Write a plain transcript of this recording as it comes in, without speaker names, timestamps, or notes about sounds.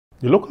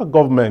The local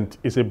government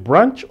is a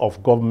branch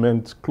of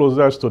government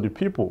closest to the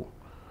people.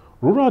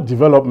 Rural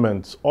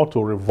development ought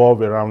to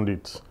revolve around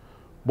it,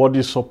 but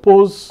the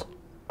supposed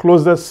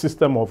closest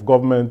system of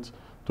government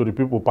to the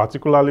people,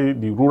 particularly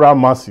the rural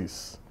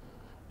masses,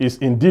 is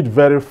indeed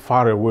very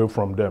far away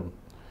from them.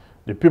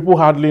 The people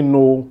hardly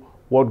know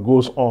what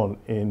goes on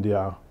in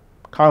their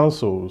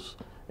councils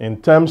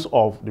in terms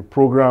of the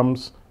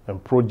programs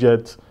and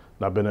projects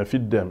that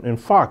benefit them. In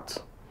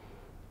fact,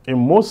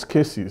 in most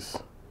cases,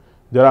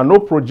 there are no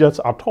projects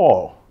at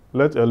all,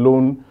 let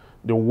alone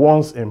the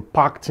ones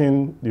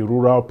impacting the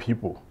rural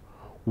people.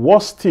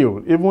 Worse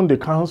still, even the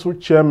council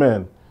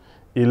chairmen,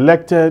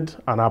 elected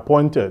and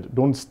appointed,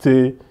 don't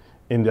stay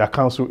in their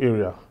council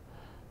area.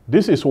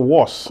 This is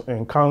worse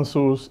in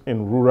councils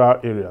in rural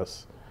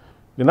areas.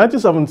 The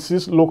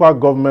 1976 local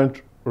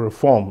government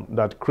reform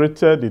that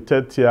created the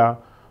third tier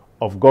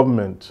of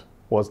government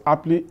was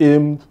aptly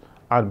aimed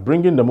at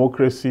bringing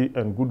democracy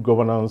and good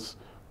governance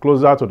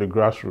closer to the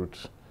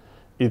grassroots.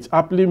 It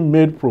aptly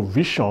made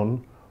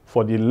provision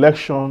for the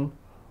election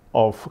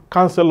of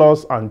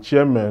councillors and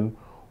chairmen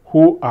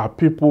who are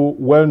people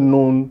well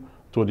known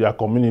to their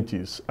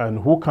communities and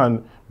who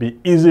can be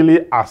easily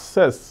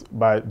accessed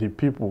by the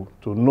people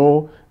to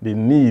know the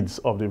needs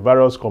of the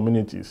various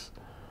communities.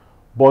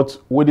 But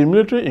with the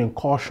military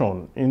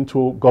incursion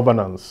into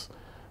governance,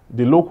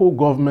 the local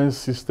government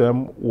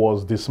system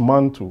was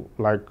dismantled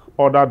like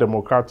other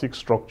democratic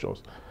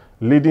structures,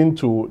 leading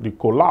to the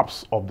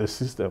collapse of the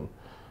system.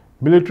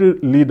 Military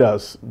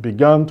leaders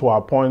began to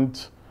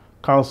appoint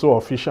council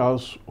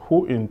officials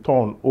who in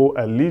turn owe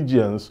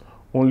allegiance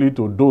only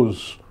to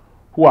those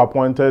who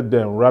appointed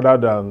them rather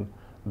than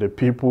the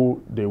people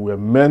they were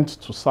meant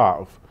to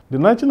serve. The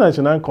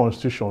 1999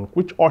 Constitution,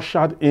 which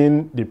ushered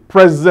in the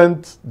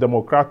present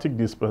democratic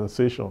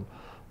dispensation,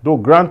 though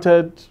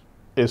granted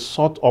a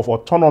sort of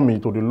autonomy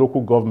to the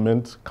local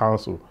government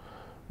council,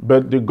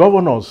 but the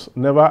governors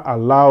never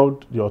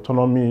allowed the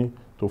autonomy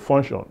to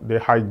function. They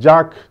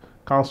hijack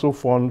council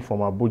funds from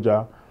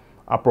Abuja,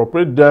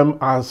 appropriate them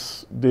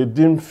as they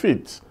deem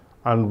fit,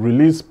 and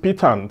release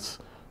pittance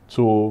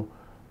to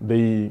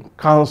the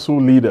council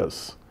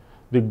leaders.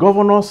 The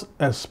governors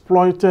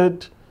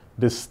exploited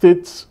the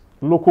state's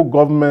local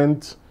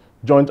government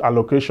joint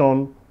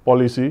allocation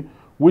policy,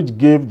 which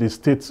gave the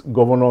state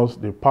governors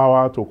the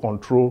power to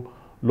control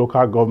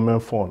local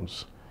government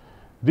funds.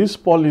 This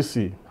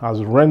policy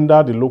has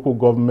rendered the local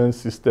government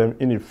system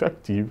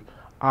ineffective,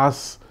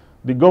 as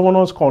the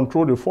governors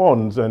control the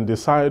funds and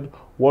decide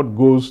what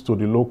goes to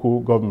the local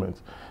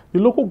government. The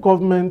local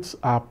governments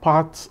are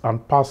part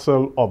and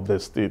parcel of the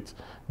state.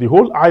 The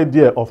whole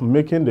idea of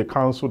making the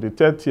council the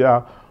third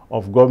tier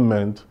of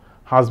government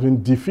has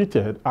been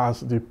defeated, as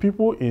the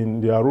people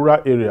in their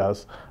rural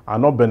areas are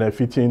not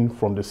benefiting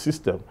from the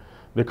system.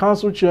 The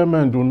council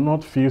chairmen do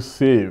not feel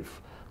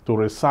safe to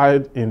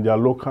reside in their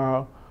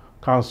local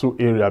council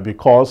area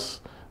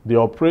because they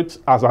operate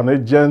as an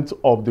agent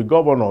of the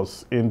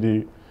governors in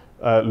the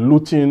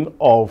looting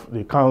of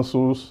the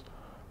council's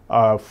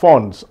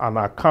funds and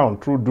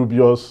account through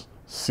dubious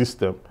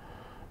system.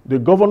 The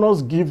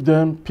governors give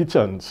them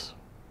pittance,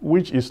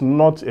 which is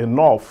not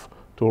enough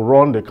to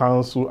run the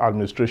council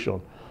administration.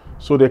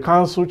 So the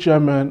council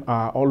chairmen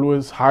are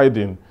always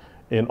hiding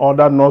in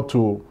order not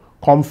to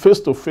come face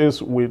to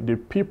face with the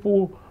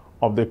people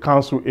of the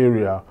council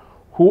area,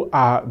 who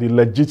are the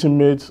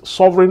legitimate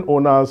sovereign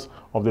owners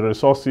of the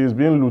resources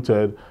being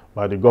looted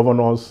by the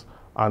governors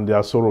and their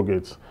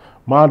surrogates.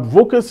 My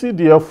advocacy,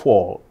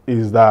 therefore,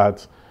 is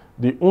that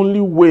the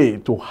only way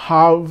to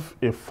have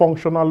a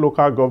functional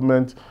local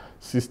government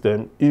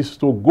system is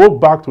to go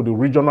back to the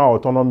regional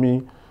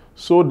autonomy,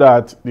 so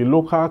that the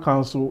local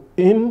council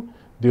in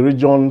the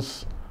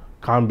regions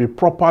can be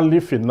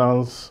properly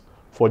financed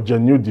for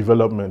genuine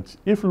development.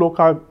 If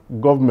local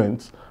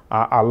governments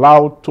are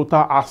allowed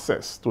total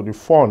access to the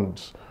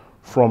funds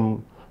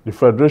from the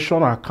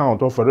federation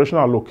account or federation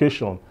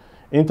allocation,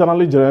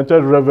 internally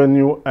generated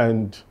revenue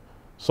and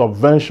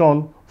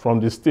subvention from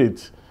the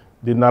state,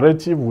 the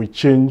narrative will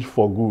change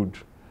for good.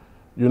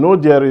 You know,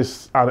 there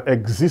is an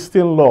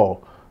existing law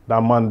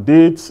that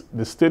mandates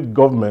the state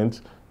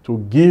government to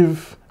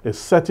give a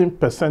certain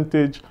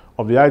percentage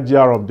of the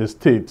IGR of the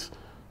state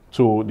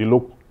to the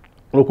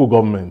local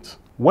government.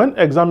 When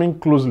examined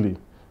closely,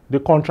 the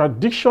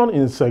contradiction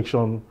in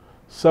Section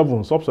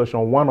 7,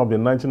 subsection 1 of the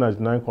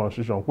 1999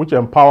 Constitution, which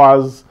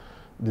empowers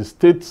the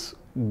state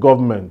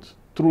government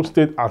through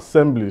state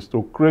assemblies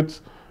to create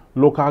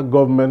local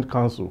government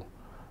council,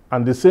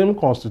 and the same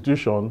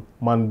Constitution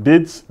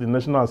mandates the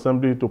National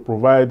Assembly to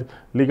provide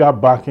legal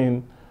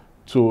backing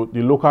to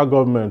the local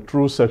government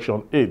through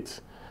Section 8.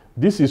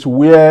 This is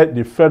where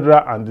the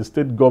federal and the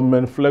state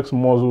government flex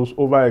muscles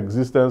over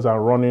existence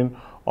and running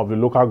of the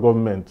local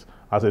government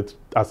as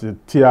a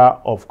tier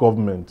of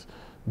government.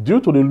 Due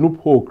to the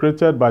loophole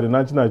created by the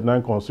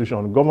 1999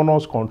 Constitution,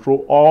 governors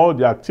control all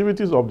the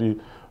activities of the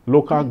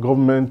local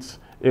government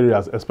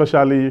areas,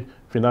 especially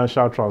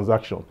financial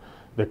transactions.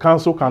 The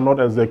council cannot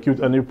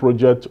execute any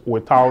project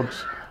without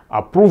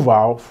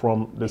approval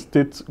from the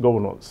state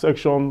governor.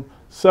 Section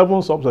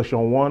 7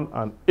 subsection 1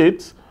 and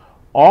 8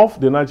 of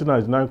the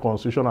 1999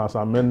 Constitution as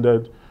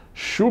amended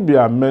should be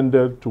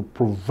amended to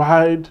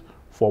provide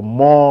for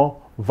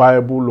more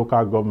viable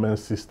local government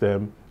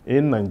system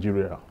in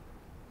Nigeria.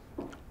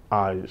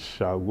 I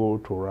shall go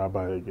to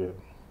Rabbi again.